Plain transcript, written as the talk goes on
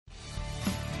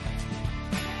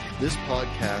This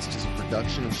podcast is a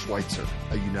production of Schweitzer,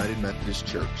 a United Methodist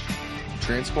Church,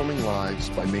 transforming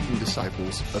lives by making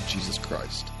disciples of Jesus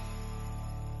Christ.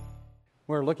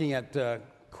 We're looking at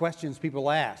questions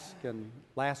people ask, and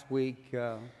last week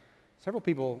several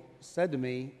people said to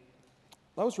me,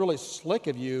 "That was really slick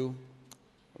of you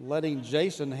letting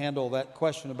Jason handle that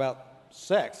question about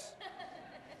sex."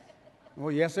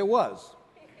 Well, yes, it was.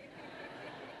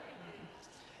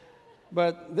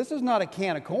 But this is not a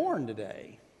can of corn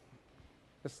today.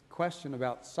 This question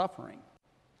about suffering.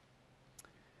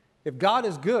 If God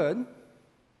is good,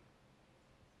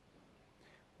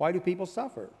 why do people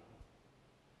suffer?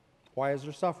 Why is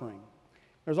there suffering?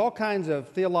 There's all kinds of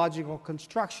theological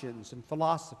constructions and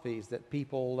philosophies that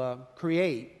people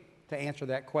create to answer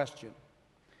that question.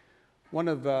 One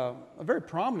of a very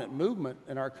prominent movement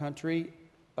in our country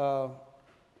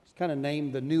is kind of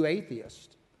named the New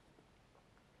Atheist.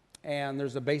 And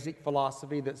there's a basic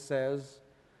philosophy that says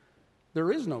there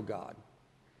is no God.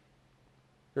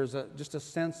 There's just a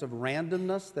sense of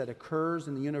randomness that occurs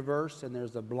in the universe, and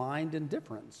there's a blind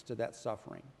indifference to that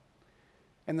suffering.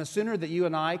 And the sooner that you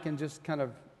and I can just kind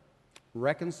of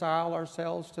reconcile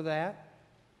ourselves to that,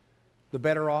 the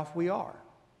better off we are.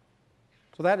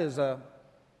 So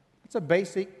it's a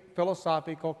basic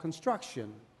philosophical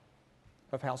construction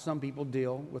of how some people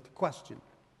deal with the question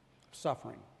of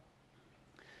suffering.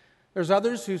 There's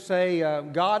others who say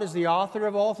God is the author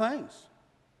of all things.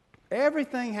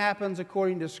 Everything happens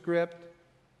according to script.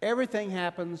 Everything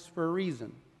happens for a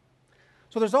reason.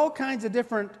 So there's all kinds of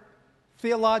different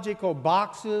theological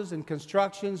boxes and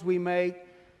constructions we make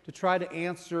to try to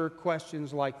answer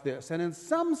questions like this. And in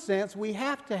some sense, we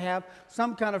have to have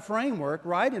some kind of framework,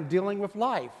 right, in dealing with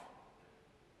life.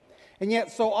 And yet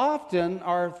so often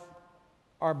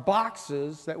our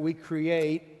boxes that we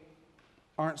create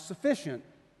aren't sufficient.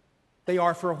 They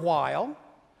are for a while,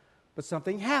 but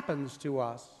something happens to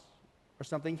us, or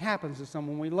something happens to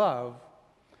someone we love,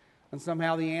 and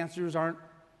somehow the answers aren't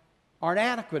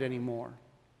adequate anymore.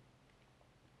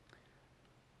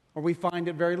 Or we find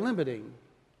it very limiting.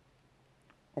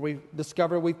 Or we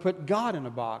discover we put God in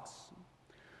a box.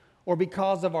 Or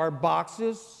because of our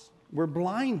boxes, we're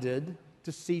blinded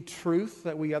to see truth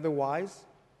that we otherwise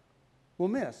will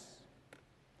miss.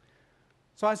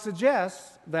 So I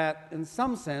suggest that in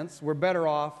some sense we're better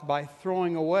off by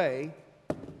throwing away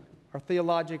our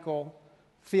theological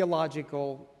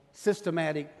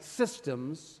systematic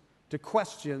systems to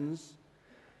questions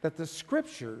that the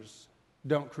Scriptures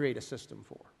don't create a system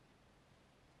for.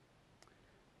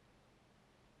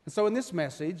 And so in this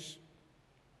message,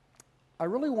 I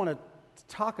really want to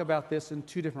talk about this in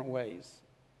two different ways.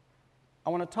 I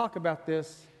want to talk about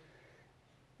this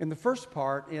in the first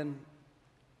part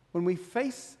when we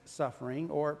face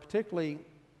suffering, or particularly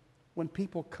when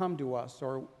people come to us,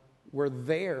 or we're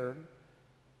there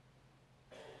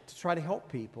to try to help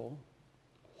people,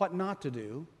 what not to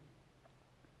do,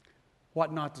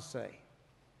 what not to say.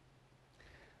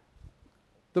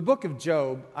 The book of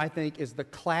Job, I think, is the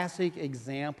classic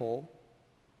example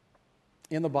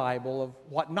in the Bible of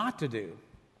what not to do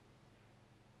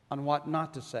and what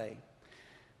not to say.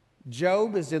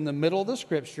 Job is in the middle of the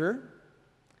Scripture.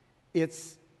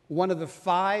 It's one of the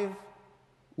 5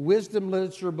 wisdom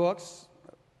literature books: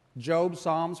 Job,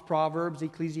 Psalms, Proverbs,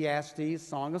 Ecclesiastes,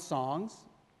 Song of Songs,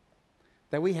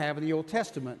 that we have in the Old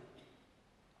Testament.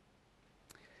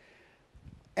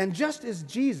 And just as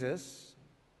Jesus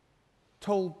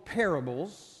told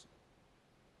parables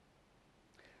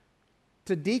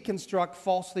to deconstruct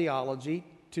false theology,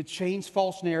 to change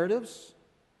false narratives,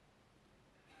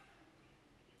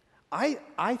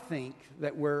 I think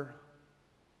that we're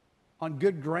on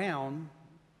good ground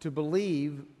to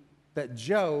believe that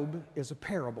Job is a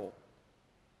parable.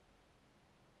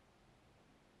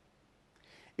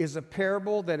 Is a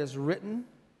parable that is written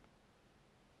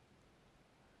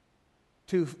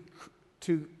to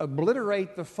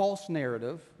obliterate the false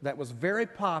narrative that was very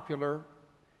popular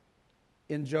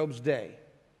in Job's day,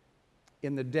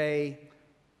 in the day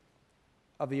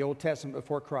of the Old Testament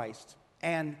before Christ,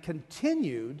 and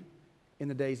continued in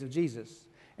the days of Jesus.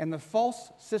 And the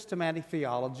false systematic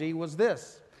theology was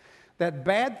this: that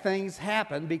bad things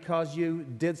happen because you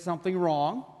did something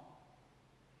wrong,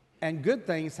 and good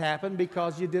things happen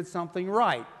because you did something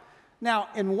right. Now,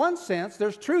 in one sense,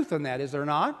 there's truth in that, is there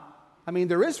not? I mean,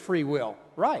 there is free will,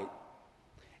 right?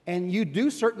 And you do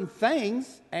certain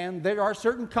things, and there are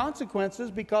certain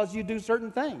consequences because you do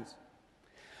certain things.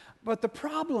 But the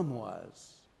problem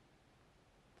was,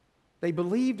 they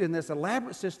believed in this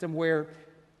elaborate system where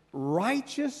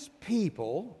righteous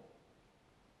people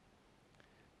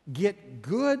get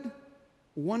good,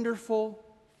 wonderful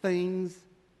things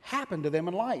happen to them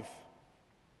in life.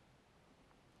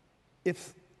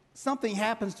 If something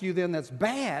happens to you then that's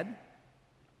bad,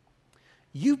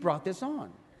 you brought this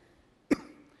on.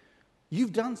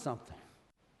 You've done something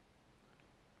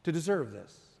to deserve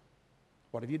this.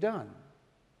 What have you done?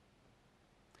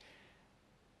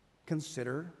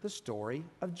 Consider the story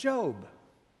of Job.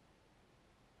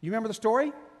 You remember the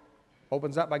story?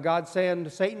 Opens up by God saying to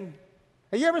Satan,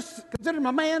 have you ever considered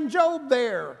my man Job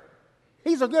there?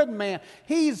 He's a good man.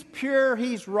 He's pure.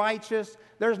 He's righteous.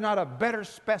 There's not a better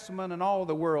specimen in all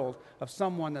the world of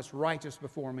someone that's righteous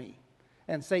before me.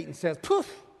 And Satan says, poof,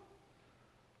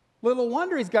 little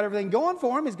wonder he's got everything going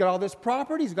for him. He's got all this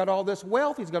property. He's got all this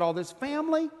wealth. He's got all this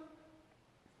family.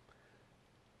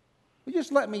 Well,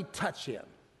 just let me touch him.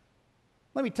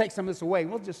 Let me take some of this away.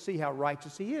 We'll just see how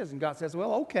righteous he is. And God says,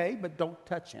 well, okay, but don't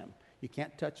touch him. You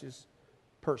can't touch his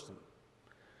person.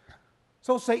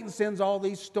 So Satan sends all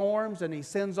these storms and he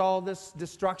sends all this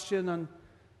destruction on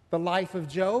the life of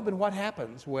Job. And what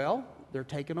happens? Well, they're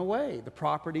taken away. The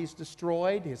property's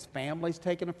destroyed. His family's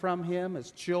taken from him.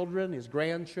 His children, his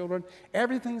grandchildren.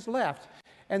 Everything's left.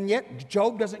 And yet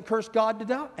Job doesn't curse God to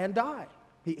die.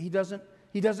 He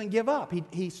doesn't give up.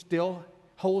 He still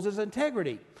holds his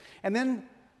integrity. And then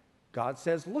God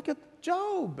says, look at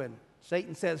Job. And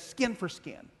Satan says, skin for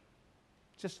skin.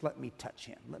 Just let me touch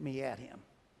him. Let me at him.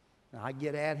 Now I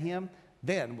get at him,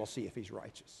 then we'll see if he's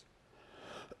righteous.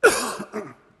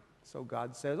 So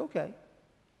God says, okay.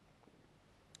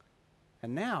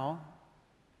 And now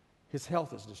his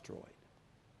health is destroyed.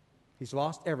 He's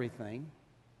lost everything.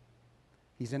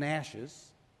 He's in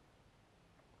ashes.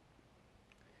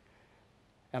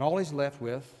 And all he's left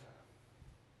with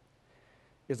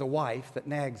is a wife that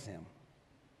nags him.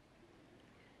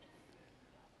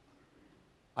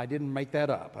 I didn't make that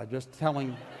up. I'm just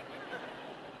telling,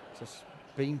 just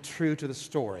being true to the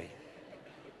story.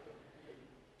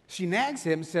 She nags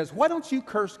him and says, why don't you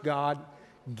curse God,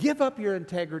 give up your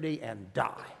integrity, and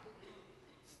die?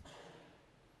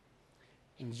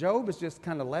 And Job is just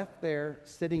kind of left there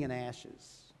sitting in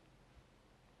ashes.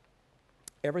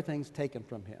 Everything's taken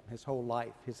from him, his whole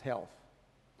life, his health.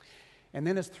 And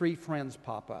then his three friends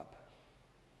pop up.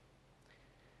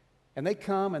 And they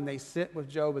come and they sit with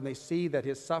Job and they see that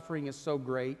his suffering is so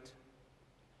great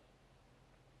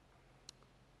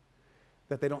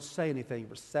that they don't say anything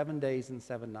for 7 days and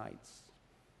 7 nights.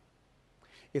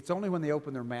 It's only when they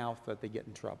open their mouth that they get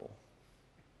in trouble.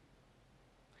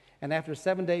 And after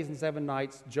 7 days and 7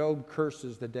 nights, Job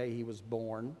curses the day he was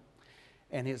born,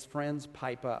 and his friends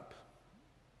pipe up.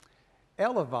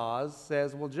 Eliphaz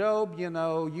says, well, Job, you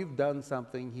know, you've done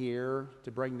something here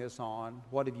to bring this on.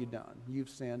 What have you done? You've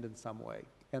sinned in some way.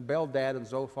 And Bildad and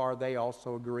Zophar, they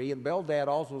also agree. And Bildad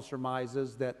also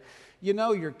surmises that, you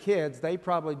know, your kids, they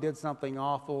probably did something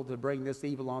awful to bring this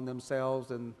evil on themselves,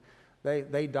 and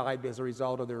they died as a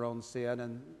result of their own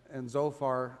sin. And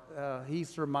Zophar, he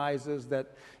surmises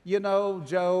that, you know,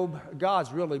 Job,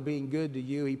 God's really being good to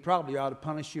you. He probably ought to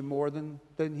punish you more than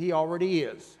he already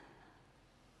is.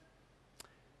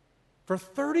 For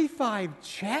 35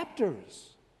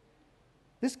 chapters,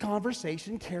 this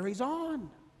conversation carries on.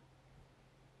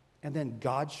 And then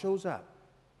God shows up.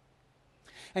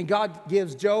 And God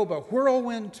gives Job a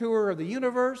whirlwind tour of the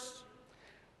universe.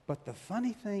 But the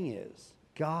funny thing is,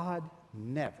 God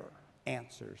never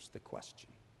answers the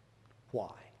question.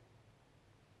 Why?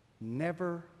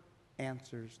 Never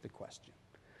answers the question.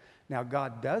 Now,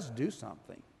 God does do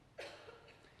something.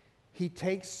 He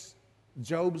takes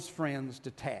Job's friends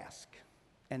to task.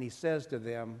 And he says to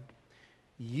them,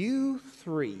 you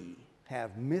three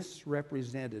have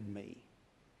misrepresented me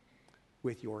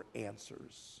with your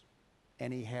answers.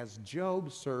 And he has Job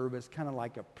serve as kind of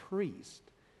like a priest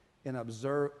in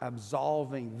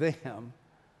absolving them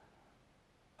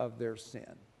of their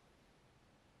sin.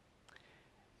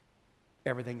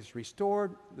 Everything's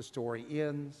restored, the story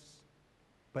ends.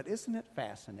 But isn't it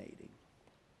fascinating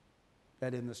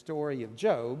that in the story of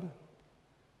Job,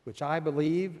 which I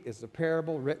believe is a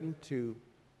parable written to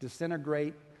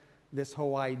disintegrate this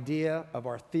whole idea of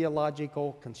our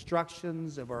theological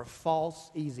constructions, of our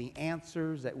false, easy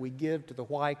answers that we give to the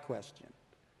why question,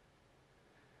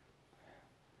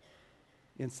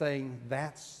 in saying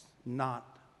that's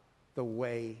not the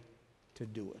way to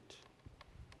do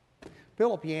it.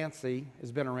 Philip Yancey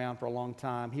has been around for a long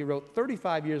time. He wrote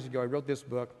 35 years ago, he wrote this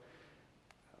book,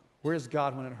 Where's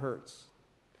God When It Hurts?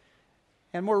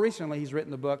 And more recently, he's written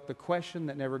the book, The Question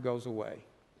That Never Goes Away,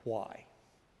 Why?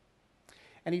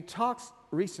 And he talks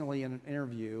recently in an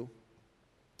interview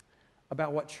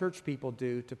about what church people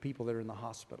do to people that are in the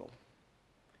hospital.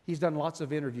 He's done lots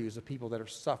of interviews of people that are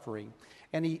suffering.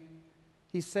 And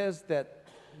he says that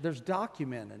there's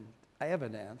documented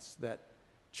evidence that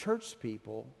church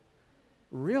people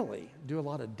really do a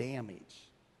lot of damage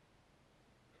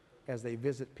as they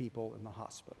visit people in the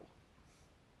hospital.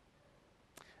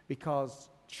 Because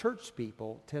church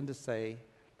people tend to say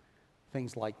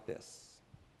things like this.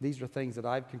 These are things that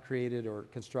I've created or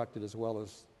constructed as well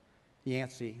as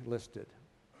Yancey listed.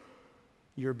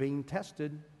 You're being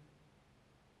tested.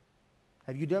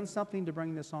 Have you done something to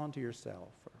bring this on to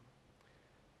yourself? Or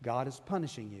God is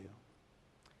punishing you.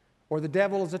 Or the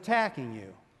devil is attacking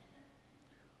you.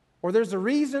 Or there's a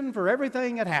reason for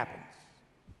everything that happens.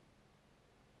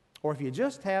 Or if you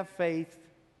just have faith,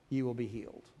 you will be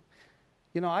healed.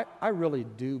 You know, I really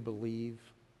do believe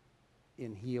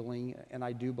in healing, and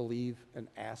I do believe in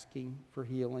asking for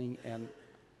healing, and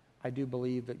I do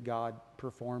believe that God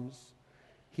performs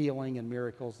healing and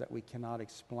miracles that we cannot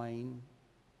explain.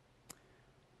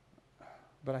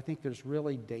 But I think there's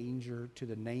really danger to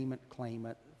the name it, claim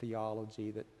it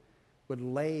theology that would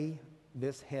lay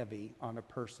this heavy on a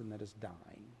person that is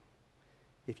dying.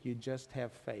 If you just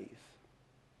have faith,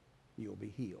 you'll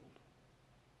be healed.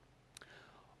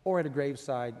 Or at a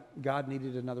graveside, God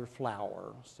needed another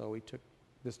flower, so he took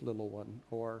this little one.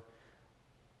 Or,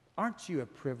 aren't you a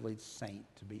privileged saint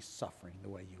to be suffering the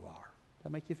way you are? Does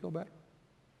that make you feel better?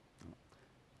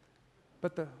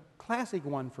 But the classic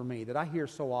one for me that I hear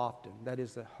so often, that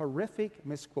is a horrific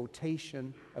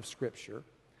misquotation of Scripture,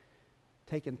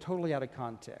 taken totally out of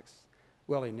context.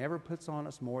 Well, he never puts on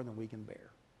us more than we can bear.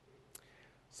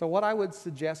 So what I would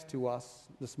suggest to us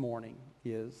this morning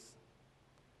is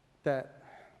that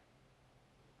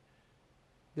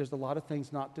there's a lot of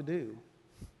things not to do.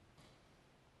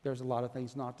 There's a lot of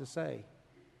things not to say.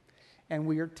 And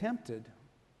we are tempted,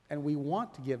 and we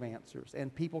want to give answers,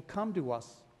 and people come to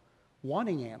us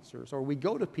wanting answers, or we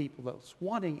go to people that's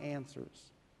wanting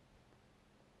answers.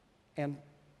 And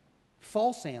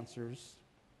false answers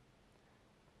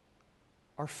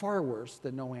are far worse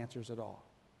than no answers at all.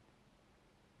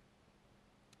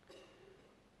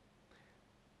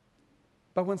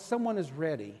 But when someone is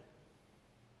ready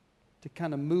to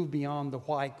kind of move beyond the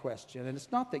why question, and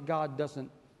it's not that God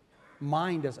doesn't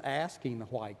mind us asking the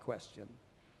why question.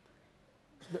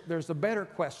 There's a better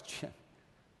question.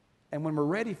 And when we're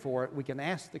ready for it, we can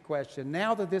ask the question,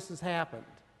 now that this has happened,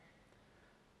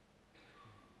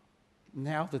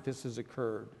 now that this has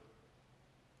occurred,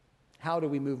 how do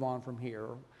we move on from here?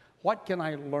 Or what can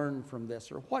I learn from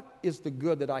this? Or what is the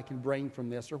good that I can bring from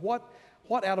this? Or what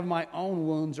out of my own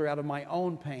wounds or out of my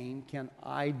own pain can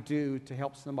I do to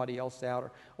help somebody else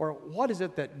out? Or what is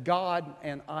it that God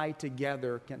and I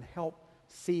together can help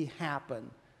see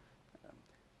happen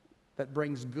that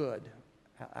brings good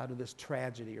out of this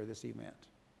tragedy or this event?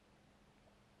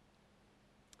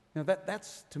 Now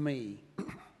that's to me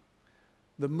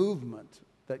the movement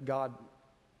that God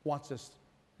wants us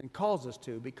and calls us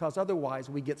to, because otherwise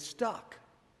we get stuck.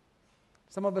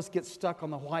 Some of us get stuck on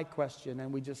the why question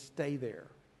and we just stay there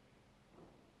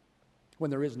when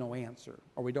there is no answer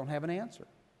or we don't have an answer.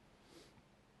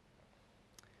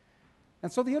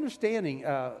 And so the understanding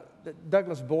that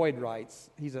Douglas Boyd writes,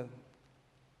 he's a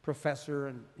professor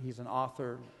and he's an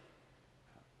author.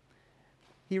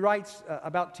 He writes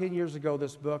about 10 years ago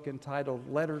this book entitled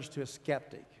Letters to a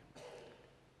Skeptic.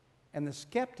 And the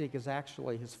skeptic is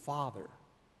actually his father.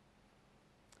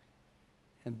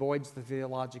 And Boyd's the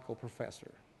theological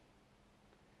professor.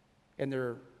 And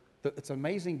it's an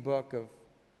amazing book of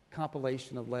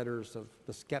compilation of letters of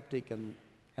the skeptic and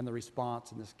the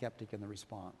response, and the skeptic and the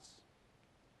response.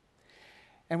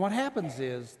 And what happens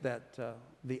is that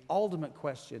the ultimate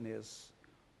question is,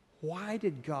 why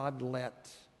did God let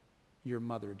your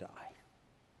mother die?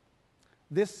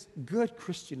 This good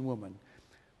Christian woman,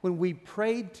 when we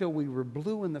prayed till we were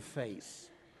blue in the face,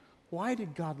 why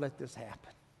did God let this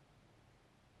happen?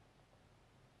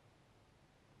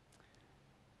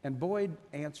 And Boyd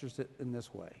answers it in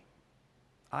this way.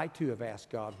 I too have asked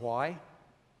God why.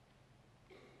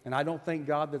 And I don't think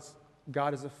God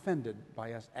is offended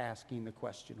by us asking the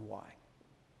question why.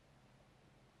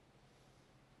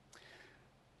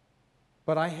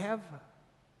 But I have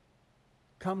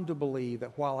come to believe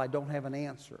that while I don't have an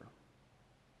answer,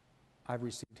 I've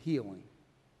received healing.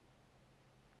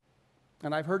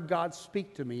 And I've heard God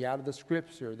speak to me out of the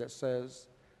Scripture that says,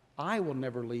 I will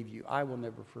never leave you. I will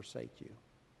never forsake you.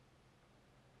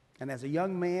 And as a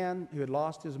young man who had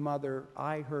lost his mother,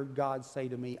 I heard God say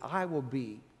to me, I will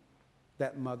be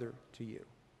that mother to you.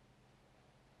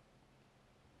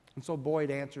 And so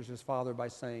Boyd answers his father by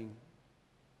saying,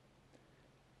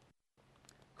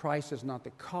 Christ is not the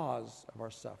cause of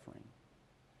our suffering,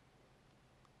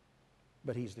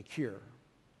 but he's the cure.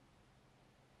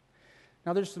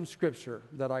 Now, there's some scripture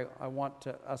that I want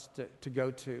us to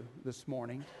go to this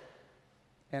morning.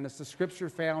 And it's the scripture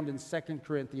found in 2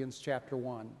 Corinthians chapter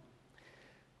 1.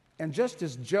 And just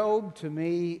as Job, to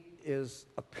me, is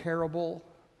a parable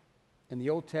in the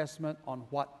Old Testament on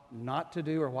what not to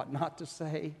do or what not to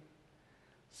say,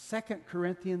 2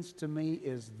 Corinthians, to me,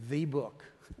 is the book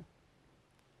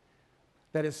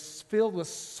that is filled with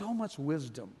so much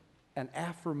wisdom and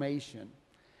affirmation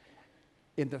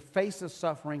in the face of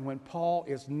suffering when Paul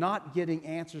is not getting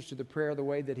answers to the prayer the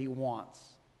way that he wants.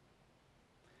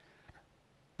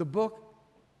 The book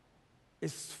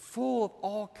is full of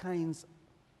all kinds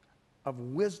of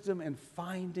wisdom and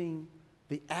finding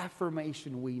the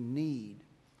affirmation we need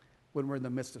when we're in the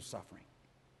midst of suffering.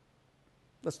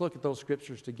 Let's look at those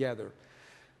scriptures together.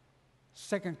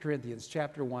 2 Corinthians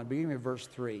chapter 1, beginning with verse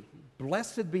 3.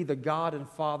 Blessed be the God and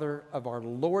Father of our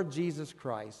Lord Jesus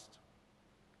Christ,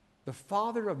 the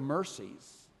Father of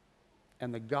mercies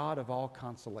and the God of all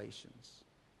consolations,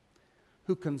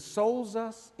 who consoles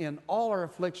us in all our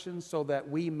afflictions so that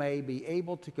we may be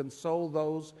able to console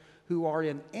those who are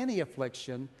in any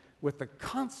affliction with the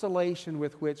consolation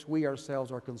with which we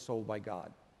ourselves are consoled by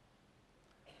God.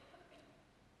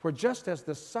 For just as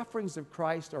the sufferings of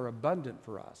Christ are abundant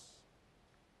for us,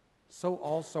 so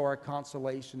also our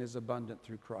consolation is abundant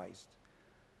through Christ.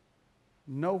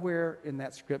 Nowhere in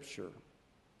that scripture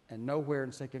and nowhere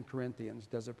in 2 Corinthians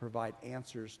does it provide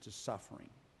answers to suffering.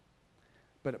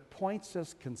 But it points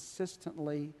us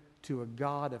consistently to a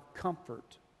God of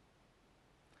comfort,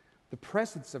 the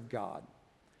presence of God,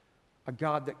 a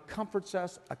God that comforts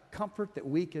us, a comfort that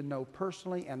we can know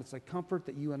personally, and it's a comfort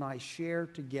that you and I share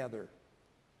together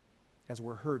as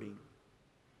we're hurting.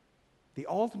 The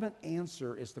ultimate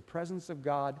answer is the presence of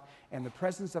God and the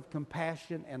presence of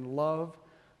compassion and love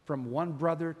from one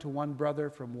brother to one brother,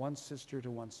 from one sister to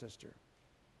one sister.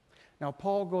 Now,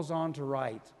 Paul goes on to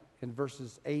write in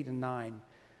verses 8 and 9,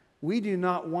 we do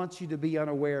not want you to be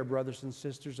unaware, brothers and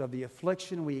sisters, of the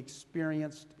affliction we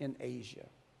experienced in Asia.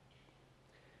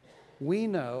 We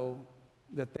know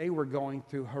that they were going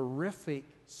through horrific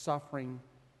suffering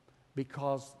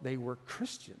because they were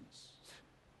Christians,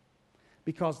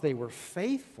 because they were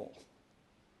faithful,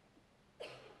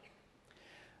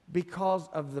 because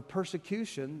of the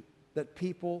persecution that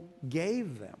people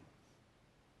gave them.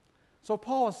 So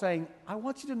Paul is saying, I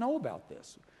want you to know about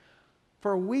this.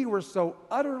 For we were so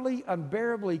utterly,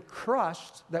 unbearably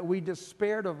crushed that we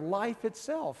despaired of life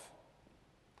itself.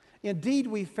 Indeed,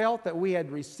 we felt that we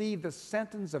had received the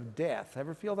sentence of death.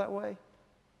 Ever feel that way?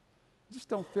 Just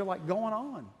don't feel like going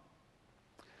on.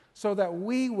 So that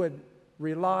we would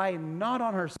rely not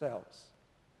on ourselves,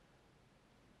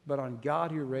 but on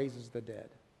God who raises the dead.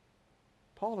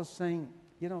 Paul is saying,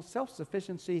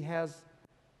 self-sufficiency has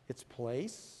its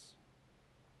place.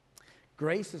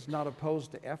 Grace is not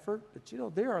opposed to effort,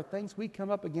 but there are things we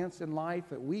come up against in life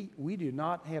that we do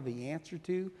not have the answer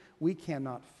to, we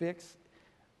cannot fix,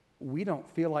 we don't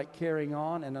feel like carrying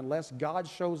on, and unless God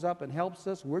shows up and helps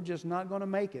us, we're just not going to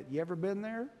make it. You ever been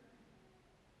there?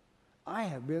 I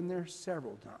have been there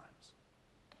several times.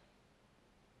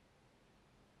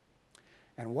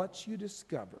 And what you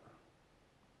discover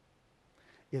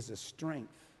is a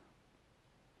strength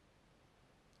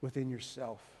within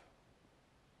yourself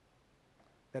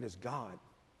that is God.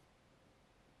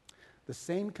 The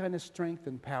same kind of strength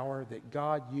and power that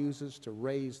God uses to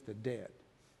raise the dead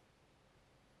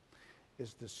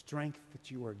is the strength that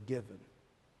you are given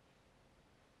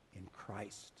in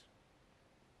Christ.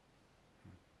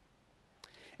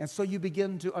 And so you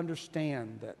begin to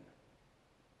understand that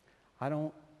I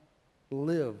don't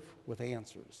live with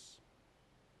answers,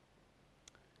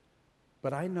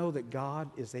 but I know that God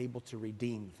is able to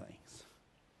redeem things.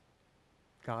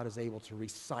 God is able to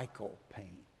recycle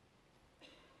pain.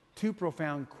 Two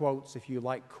profound quotes, if you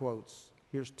like quotes.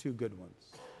 Here's two good ones.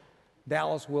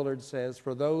 Dallas Willard says,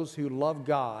 for those who love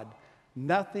God,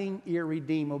 nothing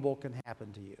irredeemable can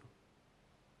happen to you.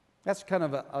 That's kind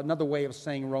of another way of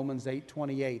saying Romans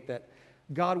 8:28, that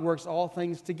God works all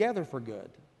things together for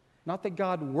good. Not that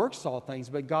God works all things,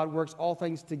 but God works all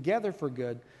things together for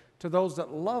good to those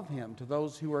that love Him, to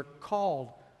those who are called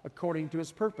according to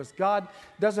His purpose. God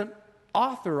doesn't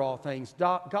author all things.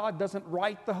 God doesn't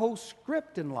write the whole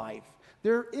script in life.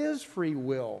 There is free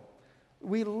will.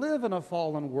 We live in a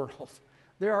fallen world.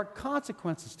 There are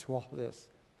consequences to all this.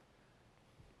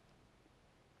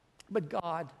 But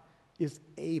God is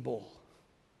able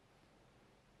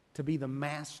to be the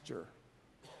master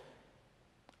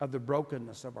of the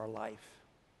brokenness of our life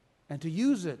and to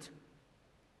use it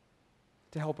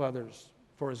to help others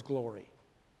for His glory.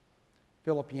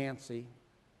 Philip Yancey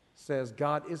says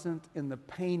God isn't in the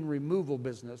pain removal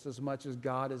business as much as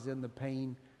God is in the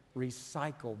pain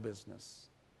recycle business.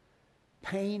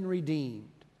 Pain redeemed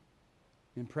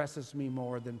impresses me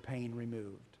more than pain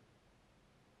removed.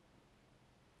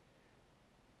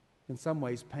 In some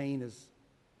ways, pain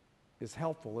is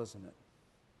helpful, isn't it?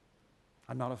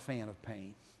 I'm not a fan of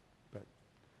pain, but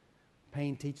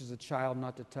pain teaches a child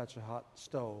not to touch a hot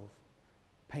stove.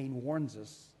 Pain warns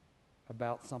us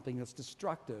about something that's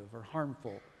destructive or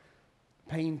harmful.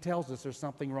 Pain tells us there's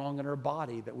something wrong in our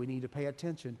body that we need to pay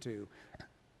attention to.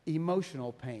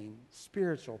 Emotional pain,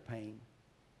 spiritual pain,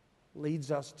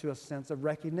 leads us to a sense of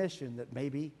recognition that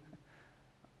maybe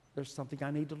there's something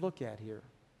I need to look at here.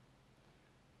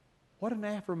 What an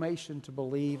affirmation to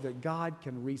believe that God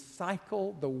can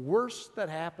recycle the worst that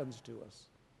happens to us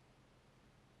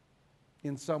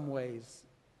in some ways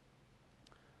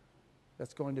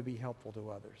that's going to be helpful to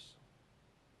others.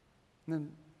 And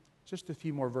then just a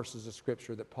few more verses of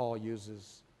Scripture that Paul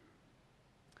uses.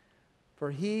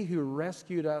 For he who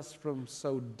rescued us from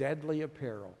so deadly a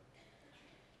peril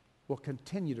will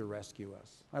continue to rescue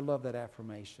us. I love that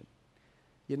affirmation.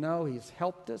 You know, he's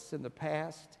helped us in the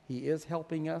past, he is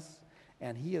helping us,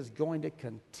 and he is going to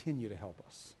continue to help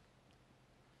us.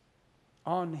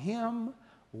 On him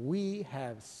we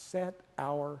have set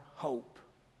our hope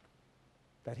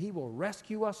that he will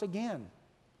rescue us again.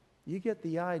 You get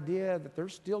the idea that they're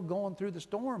still going through the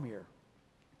storm here.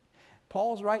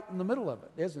 Paul's right in the middle of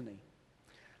it, isn't he?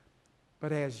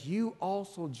 But as you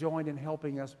also joined in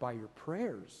helping us by your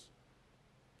prayers,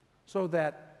 so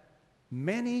that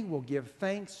many will give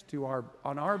thanks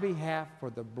on our behalf for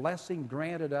the blessing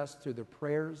granted us through the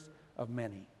prayers of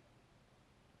many.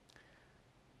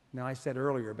 Now, I said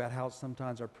earlier about how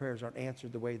sometimes our prayers aren't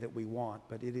answered the way that we want,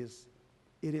 but it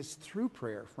is through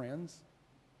prayer, friends,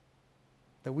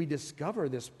 that we discover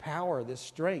this power, this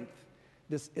strength,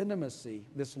 this intimacy,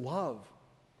 this love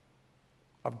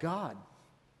of God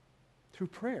through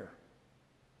prayer.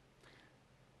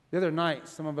 The other night,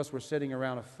 some of us were sitting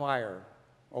around a fire,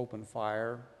 open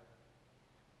fire,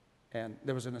 and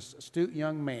there was an astute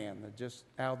young man that just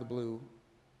out of the blue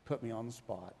put me on the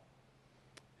spot.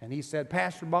 And he said,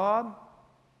 Pastor Bob,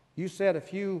 you said a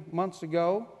few months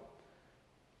ago,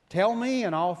 tell me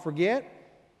and I'll forget,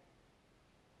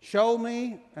 show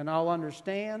me and I'll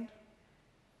understand,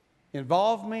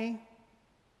 involve me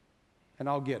and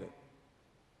I'll get it.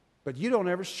 But you don't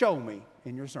ever show me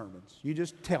in your sermons. You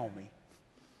just tell me.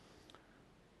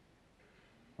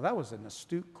 Well, that was an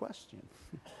astute question.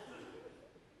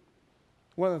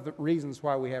 One of the reasons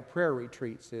why we have prayer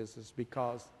retreats is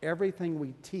because everything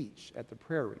we teach at the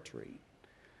prayer retreat,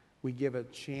 we give a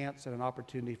chance and an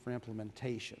opportunity for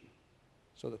implementation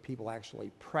so that people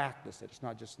actually practice it. It's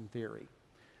not just in theory.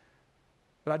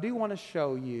 But I do want to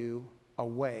show you a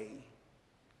way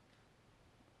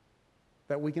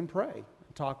that we can pray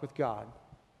and talk with God.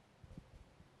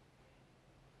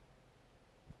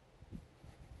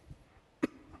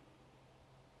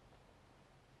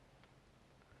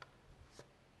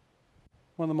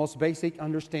 One of the most basic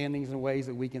understandings and ways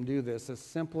that we can do this is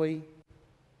simply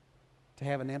to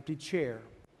have an empty chair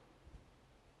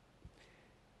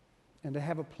and to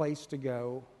have a place to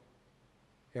go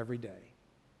every day.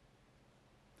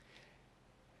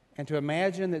 And to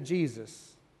imagine that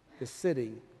Jesus is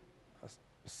sitting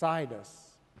beside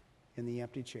us in the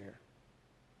empty chair.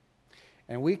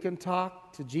 And we can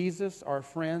talk to Jesus, our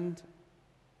friend,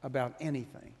 about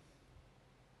anything.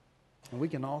 And we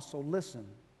can also listen.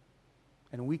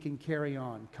 And we can carry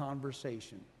on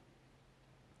conversation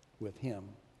with him.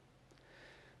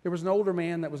 There was an older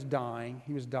man that was dying.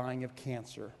 He was dying of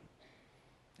cancer.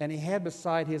 And he had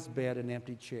beside his bed an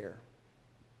empty chair.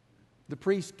 The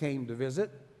priest came to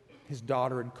visit. His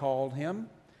daughter had called him.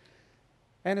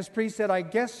 And his priest said, I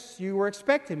guess you were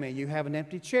expecting me. You have an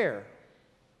empty chair.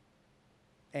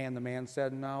 And the man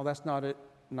said, no, that's not it.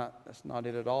 That's not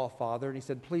it at all, Father. And he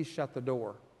said, please shut the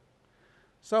door.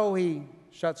 So he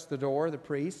shuts the door, the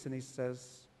priest, and he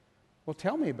says, well,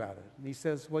 tell me about it. And he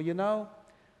says, well, you know,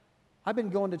 I've been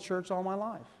going to church all my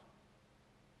life,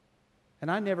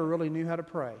 and I never really knew how to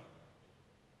pray.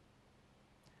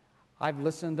 I've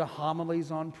listened to homilies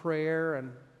on prayer,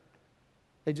 and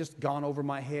they've just gone over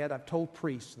my head. I've told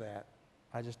priests that.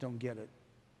 I just don't get it.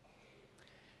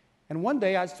 And one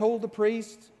day I told the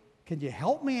priest, can you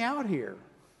help me out here?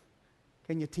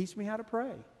 Can you teach me how to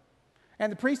pray?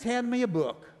 And the priest handed me a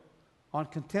book on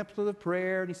contemplative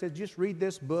prayer, and he said, just read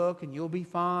this book and you'll be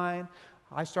fine.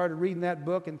 I started reading that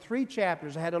book. In 3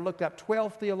 chapters, I had to look up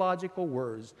 12 theological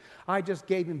words. I just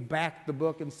gave him back the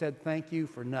book and said, thank you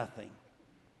for nothing.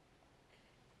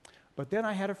 But then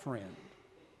I had a friend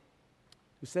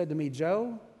who said to me,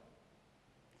 Joe,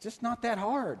 just not that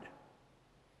hard.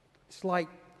 It's like,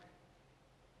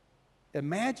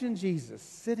 imagine Jesus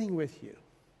sitting with you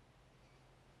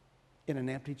in an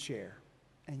empty chair,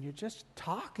 and you're just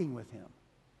talking with him.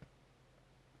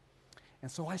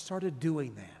 And so I started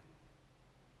doing that,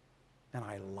 and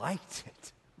I liked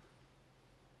it.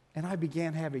 And I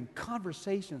began having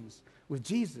conversations with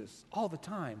Jesus all the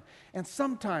time. And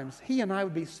sometimes he and I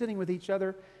would be sitting with each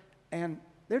other, and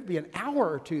there'd be an hour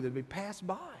or two that would pass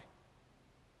by.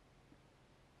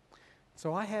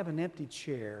 So I have an empty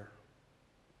chair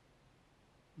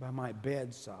by my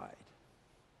bedside,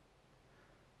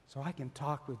 so I can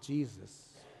talk with Jesus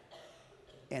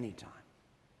anytime.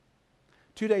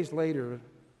 2 days later,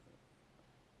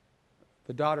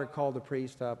 the daughter called the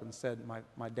priest up and said,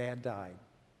 my dad died.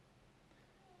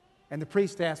 And the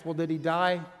priest asked, well, did he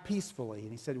die peacefully?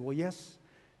 And he said, well, yes,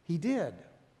 he did.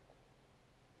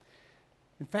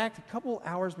 In fact, a couple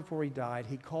hours before he died,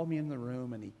 he called me in the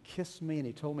room and he kissed me and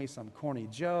he told me some corny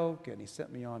joke and he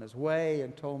sent me on his way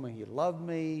and told me he loved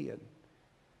me. And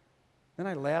then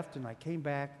I left and I came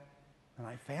back and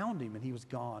I found him and he was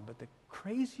gone. But the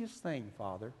craziest thing,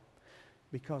 Father,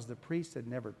 because the priest had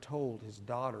never told his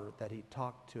daughter that he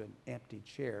talked to an empty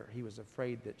chair, he was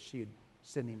afraid that she'd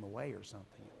send him away or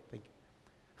something.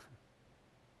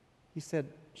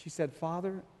 She said,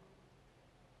 Father,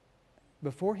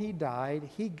 before he died,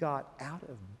 he got out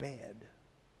of bed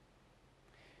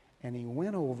and he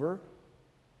went over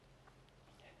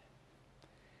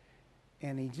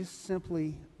and he just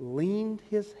simply leaned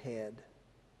his head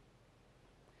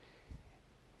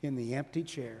in the empty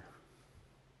chair.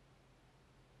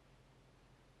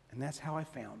 And that's how I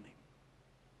found him.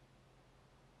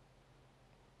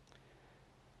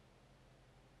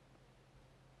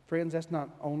 Friends, that's not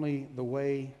only the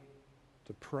way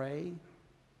to pray,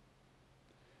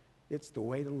 it's the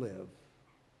way to live.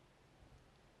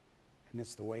 And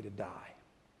it's the way to die.